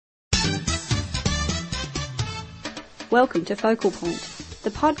Welcome to Focal Point, the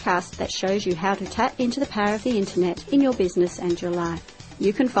podcast that shows you how to tap into the power of the internet in your business and your life.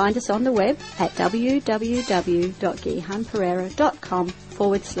 You can find us on the web at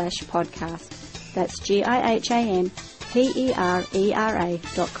www.gihanperera.com/podcast. That's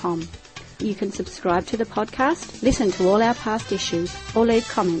GIHANPERERA.com. You can subscribe to the podcast, listen to all our past issues, or leave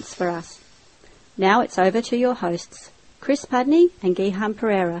comments for us. Now it's over to your hosts, Chris Pudney and Gihan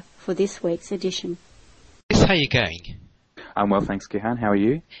Perera, for this week's edition. Chris, how are you going? I'm well, thanks, Gihan. How are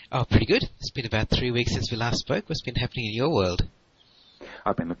you? Oh, pretty good. It's been about 3 weeks since we last spoke. What's been happening in your world?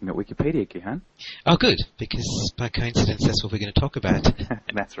 I've been looking at Wikipedia, Gihan. Oh, good, because by coincidence, that's what we're going to talk about.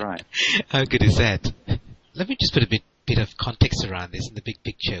 That's right. How good is that? Let me just put a bit of context around this in the big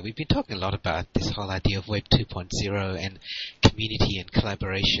picture. We've been talking a lot about this whole idea of Web 2.0 and community and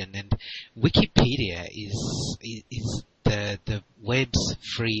collaboration, and Wikipedia is the web's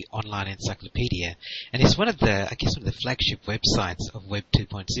free online encyclopedia, and it's one of the flagship websites of Web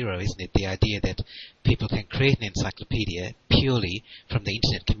 2.0, isn't it? The idea that people can create an encyclopedia purely from the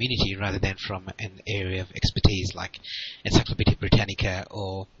internet community rather than from an area of expertise like Encyclopedia Britannica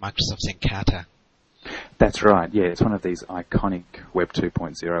or Microsoft's Encarta. That's right, yeah. It's one of these iconic Web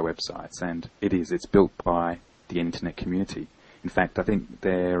 2.0 websites, and it's built by the internet community. In fact, I think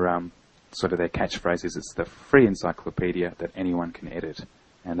their catchphrase is it's the free encyclopedia that anyone can edit,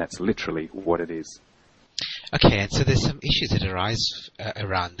 and that's literally what it is. Okay, and so there's some issues that arise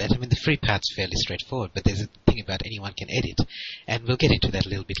around that. I mean, the free part's fairly straightforward, but there's a thing about anyone can edit, and we'll get into that a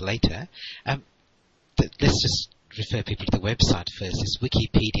little bit later. Let's just refer people to the website first. It's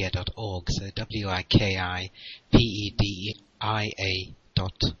wikipedia.org, so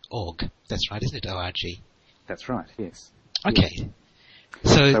wikipedia.org. That's right, isn't it? O-R-G. That's right, yes. Okay. Yes.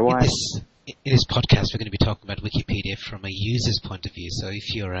 So in this podcast, we're going to be talking about Wikipedia from a user's point of view. So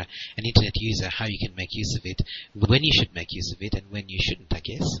if you're an internet user, how you can make use of it, when you should make use of it, and when you shouldn't, I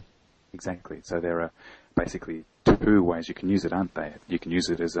guess. Exactly. So there are basically two ways you can use it, aren't they? You can use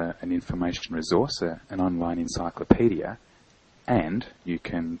it as an information resource, an online encyclopedia, and you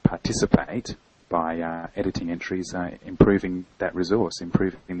can participate by editing entries, improving that resource,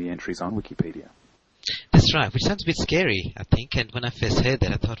 improving the entries on Wikipedia. That's right, which sounds a bit scary, I think. And when I first heard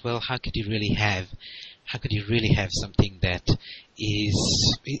that, I thought, well, how could you really have something that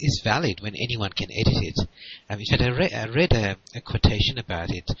is valid when anyone can edit it? In fact, I read a quotation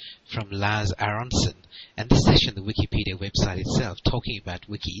about it from Lars Aronson, and this is actually on the Wikipedia website itself, talking about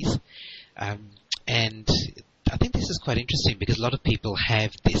wikis. And I think this is quite interesting because a lot of people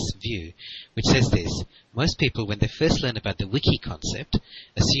have this view, which says this: most people, when they first learn about the wiki concept,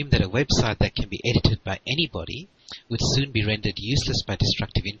 assume that a website that can be edited by anybody would soon be rendered useless by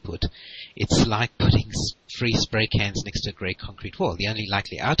destructive input. It's like putting free spray cans next to a grey concrete wall. The only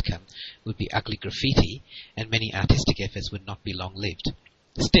likely outcome would be ugly graffiti, and many artistic efforts would not be long-lived.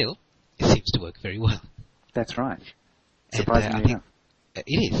 Still, it seems to work very well. That's right. Surprisingly enough. It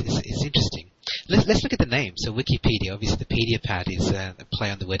is. It's interesting. Let's look at the name. So Wikipedia, obviously the pedia part is a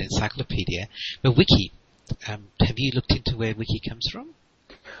play on the word encyclopedia. But wiki, have you looked into where wiki comes from?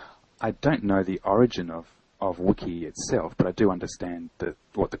 I don't know the origin of wiki itself, but I do understand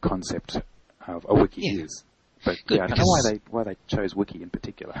what the concept of a wiki is. But good, yeah, I don't know why they chose wiki in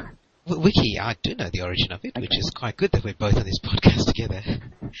particular. Wiki, I do know the origin of it, okay. Which is quite good that we're both on this podcast together.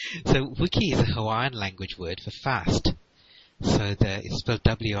 So wiki is a Hawaiian language word for fast. So it's spelled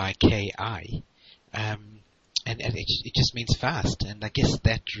W-I-K-I, and it just means fast. And I guess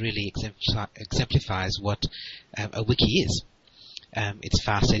that really exemplifies what a wiki is. It's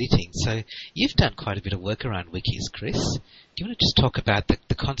fast editing. So you've done quite a bit of work around wikis, Chris. Do you want to just talk about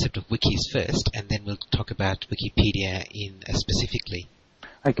the concept of wikis first, and then we'll talk about Wikipedia specifically?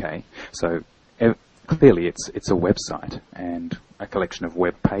 Okay. So clearly it's a website and a collection of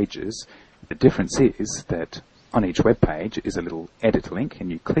web pages. The difference is that on each web page is a little edit link, and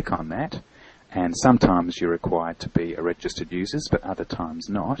you click on that, and sometimes you're required to be a registered user, but other times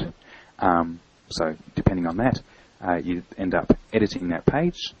not. So depending on that, you end up editing that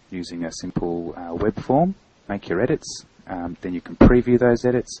page using a simple web form, make your edits, then you can preview those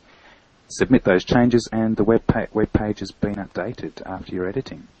edits, submit those changes, and the web page has been updated after your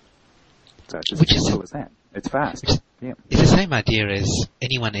editing. So it's as simple as that. It's fast. Yeah. It's the same idea as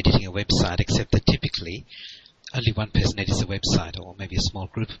anyone editing a website, except that typically only one person edits the website, or maybe a small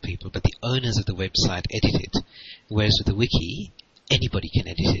group of people, but the owners of the website edit it. Whereas with the wiki, anybody can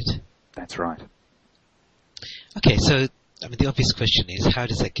edit it. That's right. Okay, so the obvious question is, how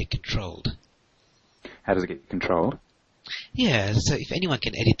does that get controlled? How does it get controlled? Yeah, so if anyone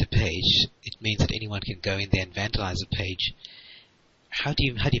can edit the page, it means that anyone can go in there and vandalize a page. How do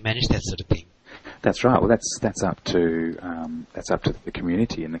you manage that sort of thing? That's right. Well, that's up to the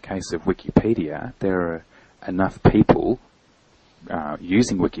community. In the case of Wikipedia, there are enough people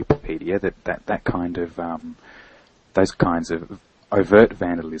using Wikipedia that kind of those kinds of overt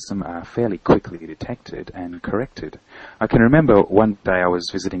vandalism are fairly quickly detected and corrected. I can remember one day I was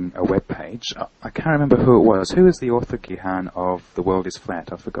visiting a web page. I can't remember who it was. Who is the author, Gihan, of The World is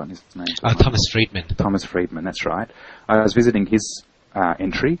Flat? I've forgotten his name. Thomas Friedman. Thomas Friedman, that's right. I was visiting his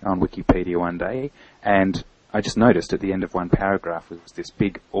entry on Wikipedia one day, and I just noticed at the end of one paragraph was this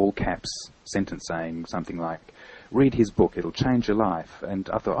big all-caps sentence saying something like, "Read his book, it'll change your life." And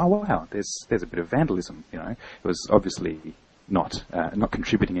I thought, oh wow, there's a bit of vandalism, you know. It was obviously not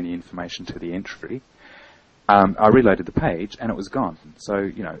contributing any information to the entry. I reloaded the page and it was gone. So,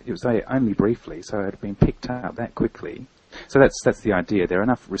 you know, it was there only briefly, so it had been picked up that quickly. So that's the idea. There are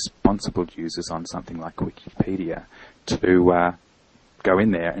enough responsible users on something like Wikipedia to go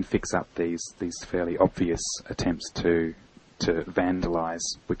in there and fix up these fairly obvious attempts to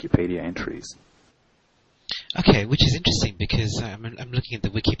vandalise Wikipedia entries. Okay, which is interesting because I'm looking at the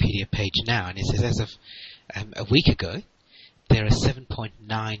Wikipedia page now, and it says as of a week ago, there are 7.9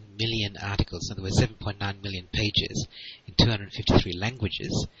 million articles. In other words, 7.9 million pages in 253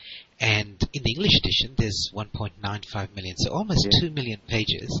 languages. And in the English edition, there's 1.95 million, so almost 2 million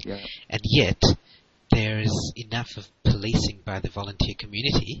pages. Yeah. And yet, there's enough of policing by the volunteer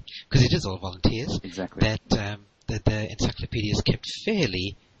community, because it is all volunteers, Exactly. that the encyclopedia is kept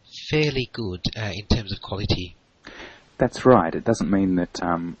fairly good in terms of quality. That's right. It doesn't mean that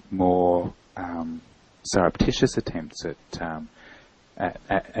more surreptitious attempts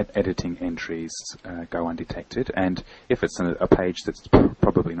at editing entries go undetected, and if it's a page that's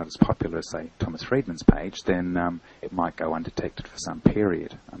probably not as popular as, say, Thomas Friedman's page, then it might go undetected for some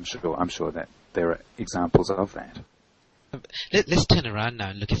period. I'm sure that there are examples of that. Let's turn around now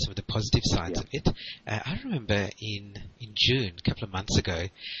and look at some of the positive sides of it. I remember in June, a couple of months ago,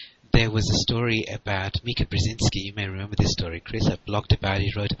 there was a story about Mika Brzezinski. You may remember this story, Chris. I blogged about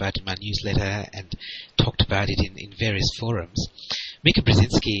it, wrote about it in my newsletter, and talked about it in various forums. Mika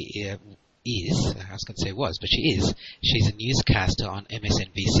Brzezinski is, I was going to say was, but she is. She's a newscaster on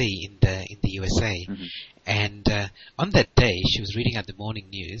MSNBC in the USA. Mm-hmm. And on that day, she was reading out the morning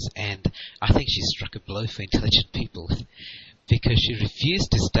news, and I think she struck a blow for intelligent people because she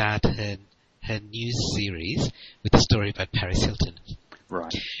refused to start her news series with a story about Paris Hilton.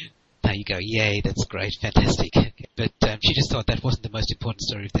 Right. Now you go, yay, that's great, fantastic. But she just thought that wasn't the most important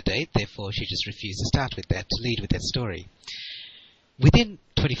story of the day, therefore she just refused to start with that, to lead with that story. Within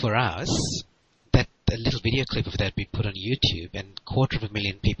 24 hours, a little video clip of that had been put on YouTube, and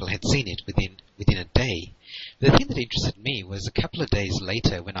 250,000 people had seen it within a day. The thing that interested me was a couple of days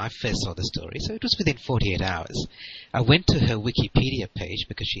later when I first saw the story, so it was within 48 hours, I went to her Wikipedia page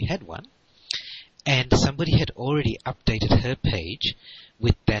because she had one, and somebody had already updated her page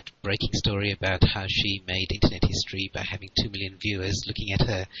with that breaking story about how she made internet history by having 2 million viewers looking at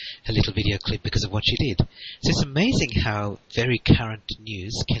her little video clip because of what she did. So it's amazing how very current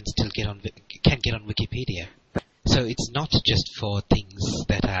news can get on Wikipedia. So it's not just for things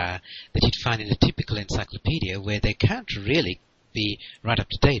that you'd find in a typical encyclopedia where they can't really be right up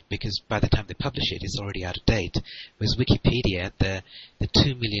to date, because by the time they publish it, it's already out of date. Whereas Wikipedia, the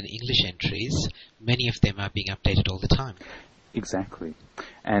 2 million English entries, many of them are being updated all the time. Exactly.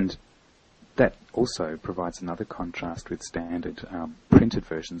 And that also provides another contrast with standard printed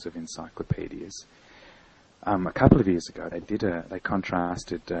versions of encyclopedias. A couple of years ago, they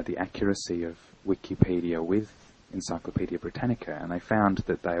contrasted the accuracy of Wikipedia with Encyclopedia Britannica, and they found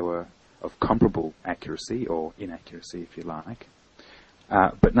that they were of comparable accuracy, or inaccuracy if you like.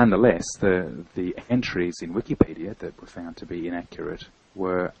 But nonetheless, the entries in Wikipedia that were found to be inaccurate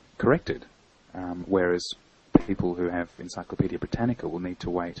were corrected, whereas people who have Encyclopedia Britannica will need to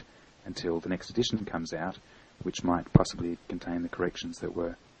wait until the next edition comes out, which might possibly contain the corrections that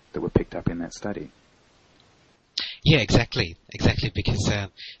were picked up in that study. Yeah, exactly, because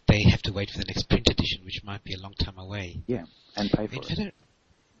they have to wait for the next print edition, which might be a long time away. Yeah, and pay for it.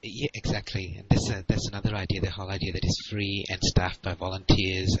 Yeah, exactly. And that's another idea, the whole idea that it's free and staffed by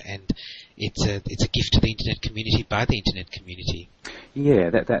volunteers, and it's a gift to the internet community by the internet community. Yeah,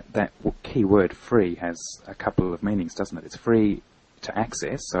 that key word free has a couple of meanings, doesn't it? It's free to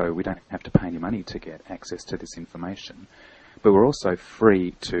access, so we don't have to pay any money to get access to this information. But we're also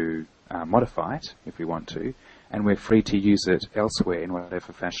free to modify it if we want to, and we're free to use it elsewhere in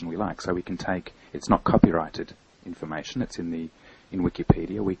whatever fashion we like. So we can it's not copyrighted information, it's in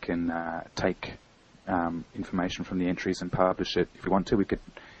Wikipedia. We can take information from the entries and publish it if we want to. We could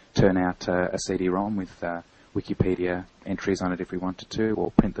turn out a CD-ROM with Wikipedia entries on it if we wanted to,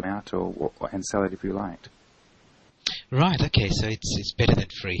 or print them out, and sell it if we liked. Right, okay, so it's better than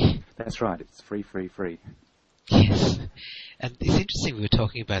free. That's right, it's free. Yes. And it's interesting we were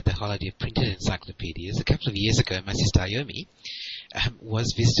talking about the whole idea of printed encyclopedias. A couple of years ago, my sister Ayomi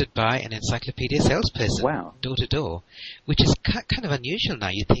was visited by an encyclopedia salesperson, Wow. door to door, which is kind of unusual now.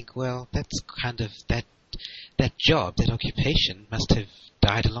 You think, well, that's kind of that job, that occupation must have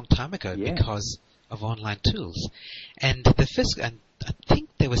died a long time ago because of online tools. And I think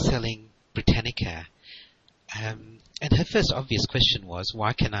they were selling Britannica. And her first obvious question was,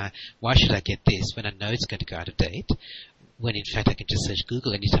 why should I get this when I know it's going to go out of date, when in fact I can just search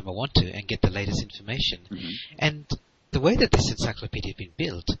Google anytime I want to and get the latest information. Mm-hmm. And the way that this encyclopedia had been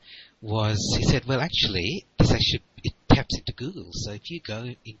built was, he said, well, actually, it taps into Google. So if you go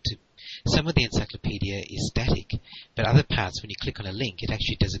into, some of the encyclopedia is static, but other parts, when you click on a link, it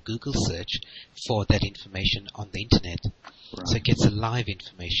actually does a Google search for that information on the internet. Right. So it gets a live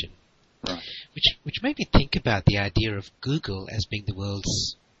information. Right. Which made me think about the idea of Google as being the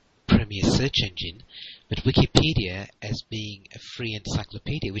world's premier search engine, but Wikipedia as being a free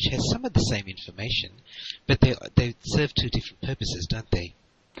encyclopedia, which has some of the same information, but they serve two different purposes, don't they?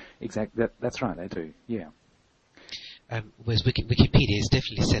 Exactly. That's right. They do. Yeah. Whereas Wikipedia is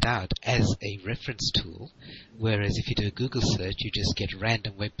definitely set out as a reference tool, whereas if you do a Google search, you just get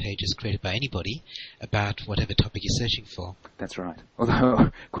random web pages created by anybody about whatever topic you're searching for. That's right.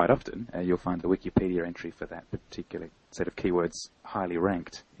 Although quite often you'll find the Wikipedia entry for that particular set of keywords highly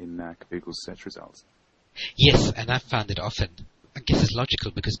ranked in Google's search results. Yes, and I've found it often. I guess it's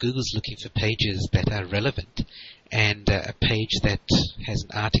logical because Google's looking for pages that are relevant, and a page that has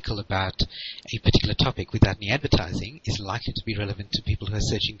an article about a particular topic without any advertising is likely to be relevant to people who are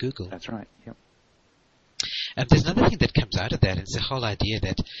searching Google. That's right, yep. There's another thing that comes out of that, and it's the whole idea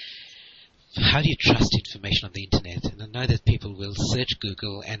that how do you trust information on the internet? And I know that people will search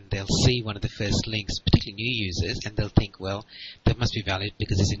Google and they'll see one of the first links, particularly new users, and they'll think, well, that must be valid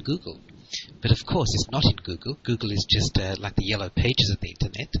because it's in Google. But of course, it's not in Google. Google is just like the yellow pages of the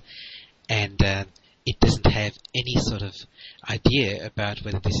internet, and it doesn't have any sort of idea about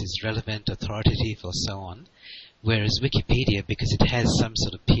whether this is relevant, authoritative, or so on. Whereas Wikipedia, because it has some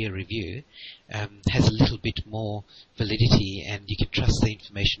sort of peer review, has a little bit more validity, and you can trust the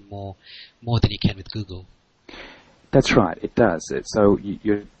information more than you can with Google. That's right, it does. So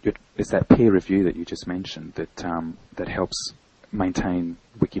it's that peer review that you just mentioned that helps maintain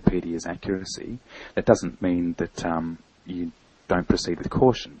Wikipedia's accuracy. That doesn't mean that you don't proceed with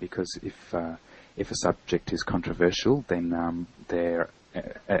caution, because if a subject is controversial, then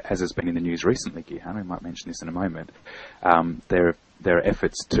as has been in the news recently, Gihan, we might mention this in a moment, there are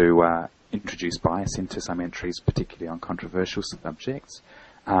efforts to introduce bias into some entries, particularly on controversial subjects,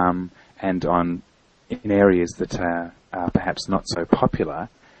 and in areas that are perhaps not so popular.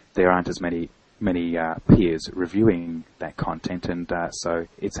 There aren't as many peers reviewing that content, and so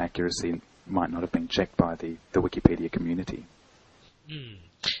its accuracy might not have been checked by the Wikipedia community.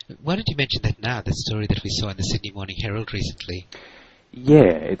 Why did you mention that now, the story that we saw in the Sydney Morning Herald recently? Yeah,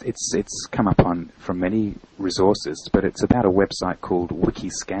 it's come up from many resources, but it's about a website called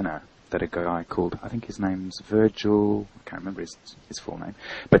Wikiscanner that a guy called, I think his name's Virgil, I can't remember his full name,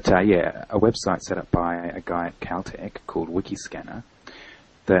 but a website set up by a guy at Caltech called Wikiscanner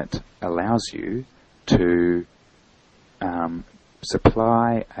that allows you to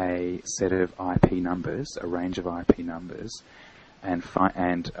supply a set of IP numbers, a range of IP numbers, and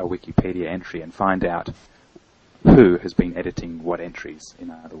a Wikipedia entry, and find out who has been editing what entries, in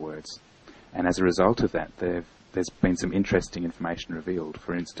other words. And as a result of that, there's been some interesting information revealed.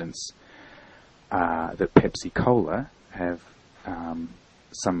 For instance, that Pepsi Cola have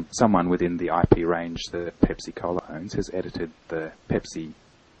someone within the IP range that Pepsi Cola owns has edited the Pepsi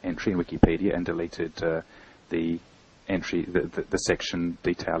entry in Wikipedia and deleted the entry, the section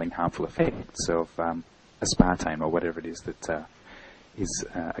detailing harmful effects of aspartame or whatever it is that is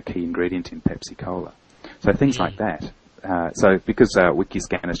a key ingredient in Pepsi Cola. So things like that. So because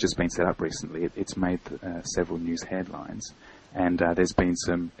Wikiscan has just been set up recently, it's made several news headlines, and there's been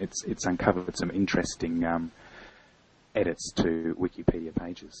it's uncovered some interesting edits to Wikipedia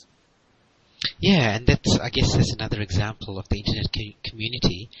pages. Yeah, and I guess that's another example of the internet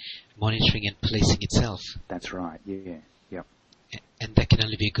community monitoring and policing itself. That's right. Yeah. Yep. And that can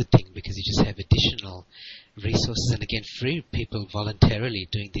only be a good thing, because you just have additional resources, and again, free people voluntarily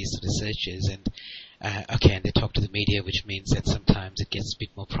doing these sort of searches, and and they talk to the media, which means that sometimes it gets a bit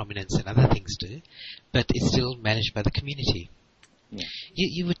more prominence than other things do, but it's still managed by the community.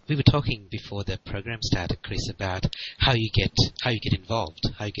 Yeah. We were talking before the program started, Chris, about how you get involved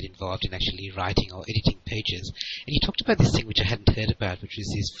in actually writing or editing pages, and you talked about this thing which I hadn't heard about, which was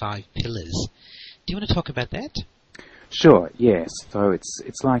these 5 pillars. Do you want to talk about that? Sure, yes. So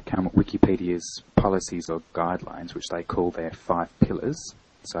it's like Wikipedia's policies or guidelines, which they call their 5 pillars.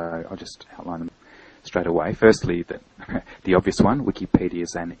 So I'll just outline them straight away. Firstly, the obvious one, Wikipedia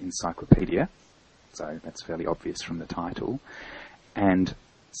is an encyclopedia. So that's fairly obvious from the title. And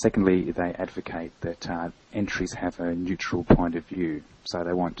secondly, they advocate that entries have a neutral point of view. So they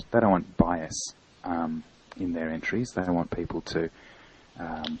don't want bias in their entries. They want people to,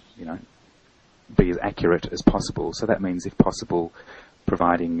 be as accurate as possible. So that means, if possible,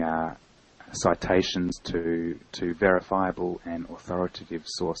 providing citations to verifiable and authoritative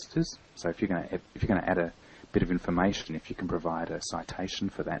sources. So if you're going to add a bit of information, if you can provide a citation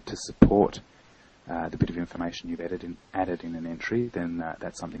for that to support the bit of information you've added in an entry, then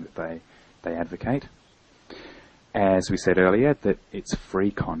that's something that they advocate. As we said earlier, that it's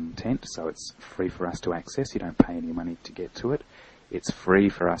free content, so it's free for us to access. You don't pay any money to get to it. It's free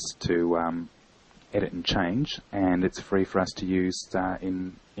for us to edit and change, and it's free for us to use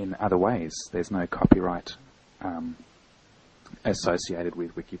in other ways. There's no copyright associated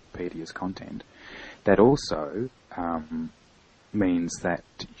with Wikipedia's content. That also means that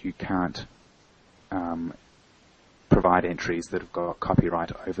you can't provide entries that have got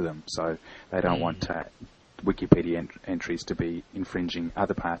copyright over them. So they don't want Wikipedia entries to be infringing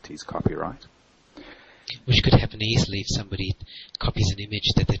other parties' copyright. Which could happen easily if somebody copies an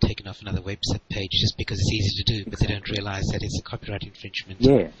image that they've taken off another website page just because it's easy to do, but they don't realise that it's a copyright infringement.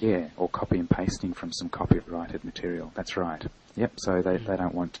 Yeah, or copy and pasting from some copyrighted material. That's right. Yep, so they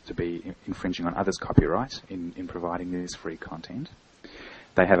don't want to be infringing on others' copyright in providing this free content.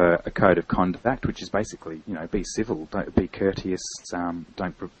 They have a code of conduct, which is basically, be civil, don't be courteous,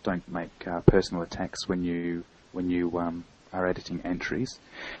 don't make personal attacks when you are editing entries.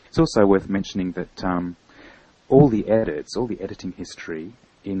 It's also worth mentioning that all the editing history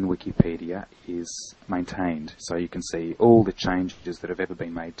in Wikipedia is maintained. So you can see all the changes that have ever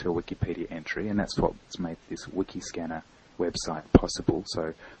been made to a Wikipedia entry, and that's what's made this Wikiscanner website possible.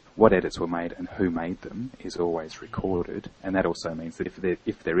 So what edits were made and who made them is always recorded, and that also means that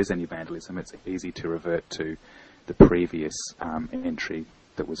if there is any vandalism, it's easy to revert to the previous entry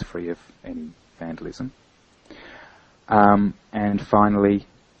that was free of any vandalism. And finally,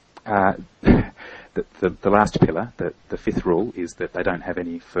 the last pillar, the 5th rule, is that they don't have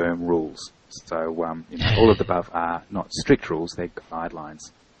any firm rules. So all of the above are not strict rules; they're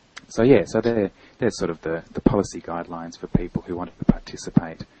guidelines. So they're sort of the policy guidelines for people who want to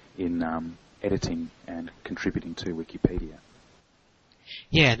participate in editing and contributing to Wikipedia.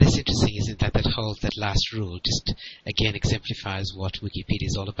 Yeah, and that's interesting, isn't that? That last rule just again exemplifies what Wikipedia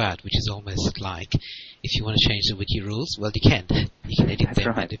is all about, which is almost like if you want to change the wiki rules, well, you can edit That's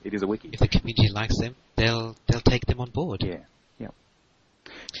them. Right. It is a wiki. If the community likes them, they'll take them on board. Yeah.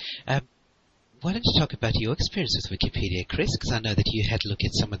 Why don't you talk about your experience with Wikipedia, Chris? Because I know that you had a look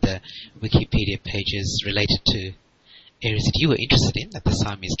at some of the Wikipedia pages related to areas that you were interested in, like the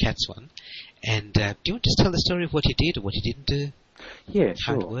Siamese cats one. And do you want to just tell the story of what you did or what you didn't do? Yeah,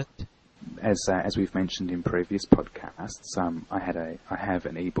 how sure. it worked? As we've mentioned in previous podcasts, I have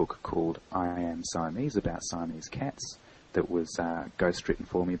an ebook called I Am Siamese about Siamese cats that was ghostwritten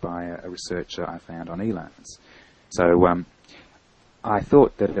for me by a researcher I found on eLearns. So I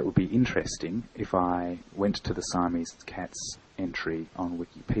thought that it would be interesting if I went to the Siamese cats entry on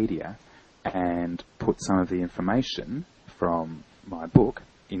Wikipedia and put some of the information from my book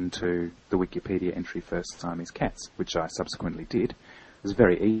into the Wikipedia entry for Siamese cats, which I subsequently did. It was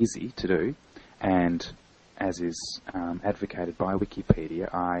very easy to do, and as is advocated by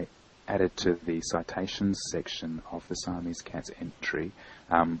Wikipedia, I added to the citations section of the Siamese cats entry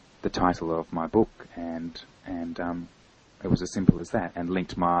the title of my book, and it was as simple as that, and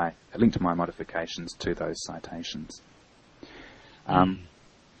linked my modifications to those citations.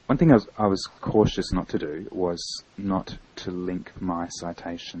 One thing I was cautious not to do was not to link my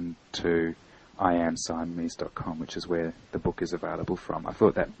citation to iamsiamese.com, which is where the book is available from. I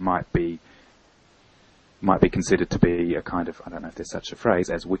thought that might be considered to be a kind of, I don't know if there's such a phrase,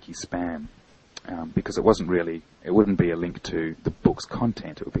 as wiki spam, because it wouldn't be a link to the book's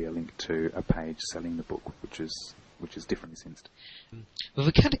content, it would be a link to a page selling the book, which is different in this instance. Well,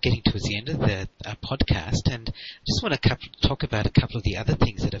 we're kind of getting towards the end of the podcast, and I just want to talk about a couple of the other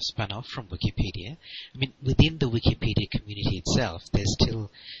things that have spun off from Wikipedia. I mean, within the Wikipedia community itself,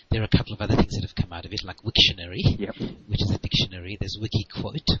 there are a couple of other things that have come out of it, like Wiktionary, Yep. which is a dictionary. There's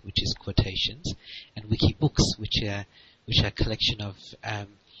WikiQuote, which is quotations, and WikiBooks, which which are a collection of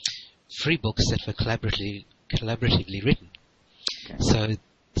free books that were collaboratively written. Okay. So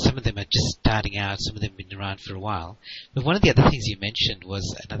some of them are just starting out, some of them have been around for a while. But one of the other things you mentioned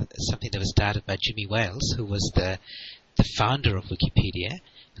was something that was started by Jimmy Wales, who was the founder of Wikipedia,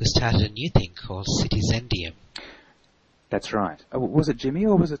 who started a new thing called Citizendium. That's right. Oh, was it Jimmy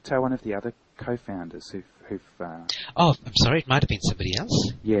or was it one of the other co-founders who've Oh, I'm sorry, it might have been somebody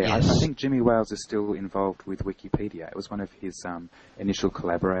else. Yeah, Yes. I think Jimmy Wales is still involved with Wikipedia. It was one of his initial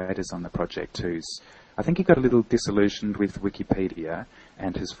collaborators on the project I think he got a little disillusioned with Wikipedia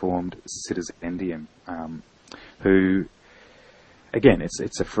and has formed Citizendium, who, again,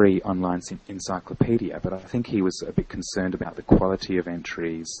 it's a free online encyclopedia, but I think he was a bit concerned about the quality of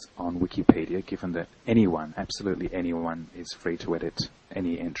entries on Wikipedia, given that absolutely anyone, is free to edit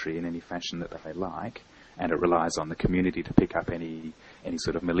any entry in any fashion that they like, and it relies on the community to pick up any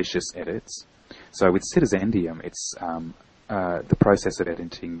sort of malicious edits. So with Citizendium, it's the process of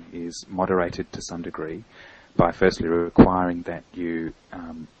editing is moderated to some degree by firstly requiring that you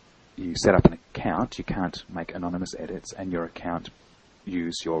set up an account. You can't make anonymous edits, and your account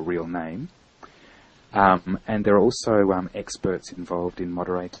use your real name. And there are also experts involved in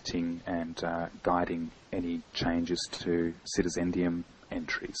moderating and guiding any changes to Citizendium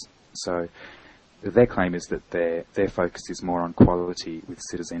entries. So their claim is that their focus is more on quality with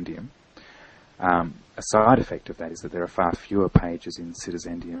Citizendium. A side effect of that is that there are far fewer pages in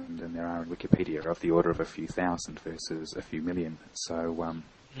Citizendium than there are in Wikipedia, of the order of a few thousand versus a few million. So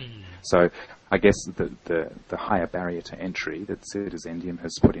I guess the higher barrier to entry that Citizendium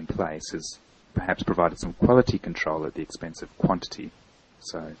has put in place has perhaps provided some quality control at the expense of quantity.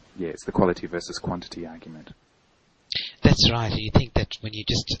 So, yeah, it's the quality versus quantity argument. That's right. You think that when you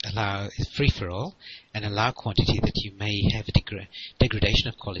just allow free-for-all and allow quantity, that you may have a degradation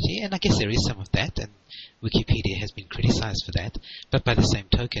of quality, and I guess there is some of that, and Wikipedia has been criticized for that. But by the same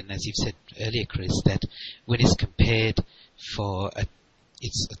token, as you've said earlier, Chris, that when it's compared for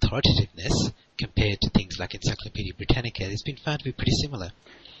its authoritativeness compared to things like Encyclopedia Britannica, it's been found to be pretty similar.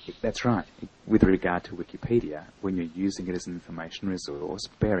 That's right. With regard to Wikipedia, when you're using it as an information resource,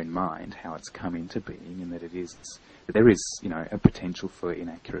 bear in mind how it's come into being, and that there is a potential for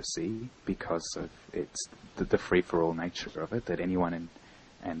inaccuracy because of the free-for-all nature of it. That anyone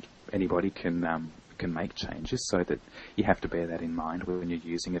and anybody can make changes, so that you have to bear that in mind when you're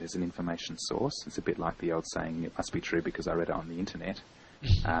using it as an information source. It's a bit like the old saying, "It must be true because I read it on the internet."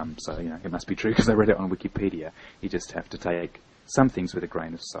 So it must be true because I read it on Wikipedia. You just have to take some things with a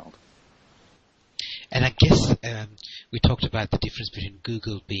grain of salt. And I guess we talked about the difference between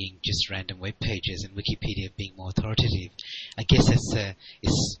Google being just random web pages and Wikipedia being more authoritative. I guess it's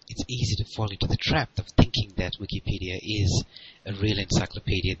easy to fall into the trap of thinking that Wikipedia is a real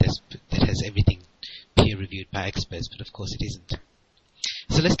encyclopedia that has everything peer-reviewed by experts, but of course it isn't.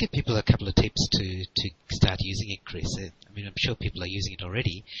 So let's give people a couple of tips to start using it, Chris. I'm sure people are using it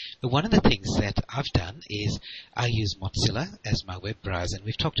already, but one of the things that I've done is I use Mozilla as my web browser, and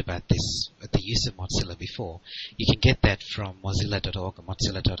we've talked about this, the use of Mozilla before. You can get that from mozilla.org or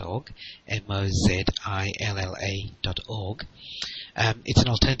mozilla.org, mozilla.org. It's an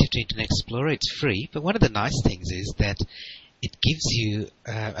alternative to Internet Explorer. It's free, but one of the nice things is that it gives you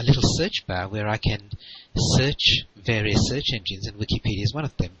a little search bar where I can search various search engines, and Wikipedia is one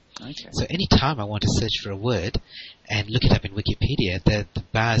of them. Okay. So any time I want to search for a word and look it up in Wikipedia, the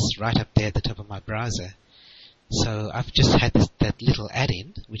bar's right up there at the top of my browser. So I've just had that little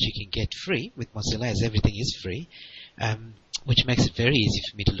add-in, which you can get free with Mozilla, as everything is free, which makes it very easy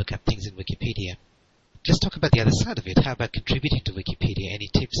for me to look up things in Wikipedia. Let's talk about the other side of it. How about contributing to Wikipedia? Any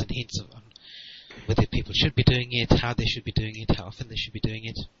tips and hints on whether people should be doing it, how they should be doing it, how often they should be doing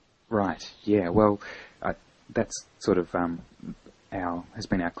it? Right. Yeah. Well, that's sort of has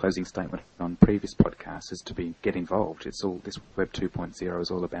been our closing statement on previous podcasts, is to get involved. This Web 2.0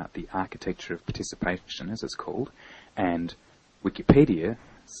 is all about the architecture of participation, as it's called, and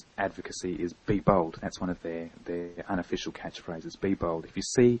Wikipedia's advocacy is be bold. That's one of their unofficial catchphrases. Be bold. If you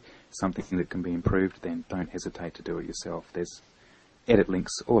see something that can be improved, then don't hesitate to do it yourself. There's edit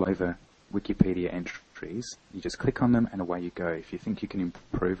links all over Wikipedia entries. You just click on them and away you go. If you think you can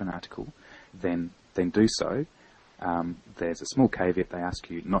improve an article, then do so. There's a small caveat. They ask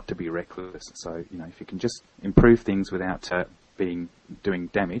you not to be reckless. So, if you can just improve things without doing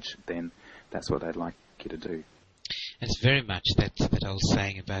damage, then that's what they'd like you to do. And it's very much that old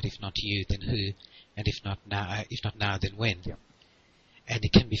saying about if not you, then who, and if not now, then when. Yeah. And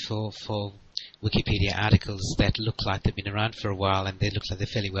it can be for Wikipedia articles that look like they've been around for a while and they look like they're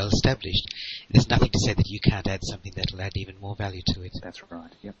fairly well established. There's nothing to say that you can't add something that'll add even more value to it. That's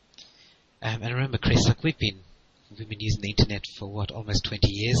right. Yep. And remember, Chris, we've been we've been using the internet for almost 20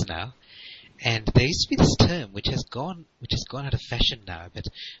 years now. And there used to be this term which has gone out of fashion now, but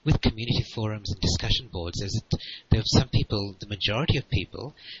with community forums and discussion boards, there are some people, the majority of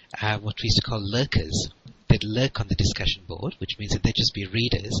people, what we used to call lurkers. They'd lurk on the discussion board, which means that they'd just be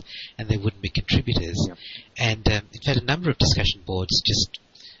readers and they wouldn't be contributors. Yep. And in fact, a number of discussion boards just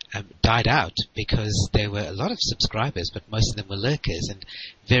died out because there were a lot of subscribers, but most of them were lurkers, and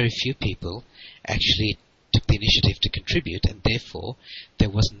very few people actually took the initiative to contribute, and therefore there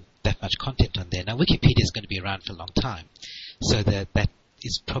wasn't that much content on there. Now, Wikipedia is going to be around for a long time, so that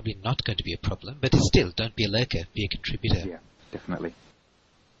is probably not going to be a problem, but still, don't be a lurker, be a contributor. Yeah, definitely.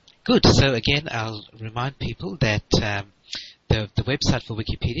 Good. So again, I'll remind people that the website for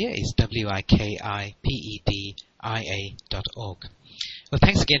Wikipedia is wikipedia.org. Well,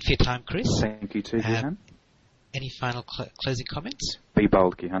 thanks again for your time, Chris. Thank you too, Gihan. Any final closing comments? Be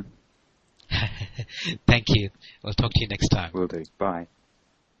bold, Gihan. Thank you. We'll talk to you next time. Will do. Bye.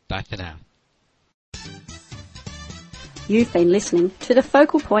 Bye for now. You've been listening to the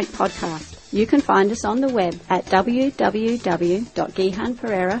Focal Point podcast. You can find us on the web at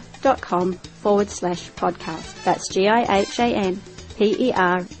www.gihanperera.com/podcast. That's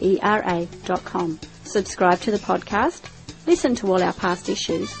GIHANPERERA.com. Subscribe to the podcast, listen to all our past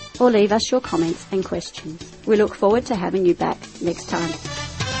issues, or leave us your comments and questions. We look forward to having you back next time.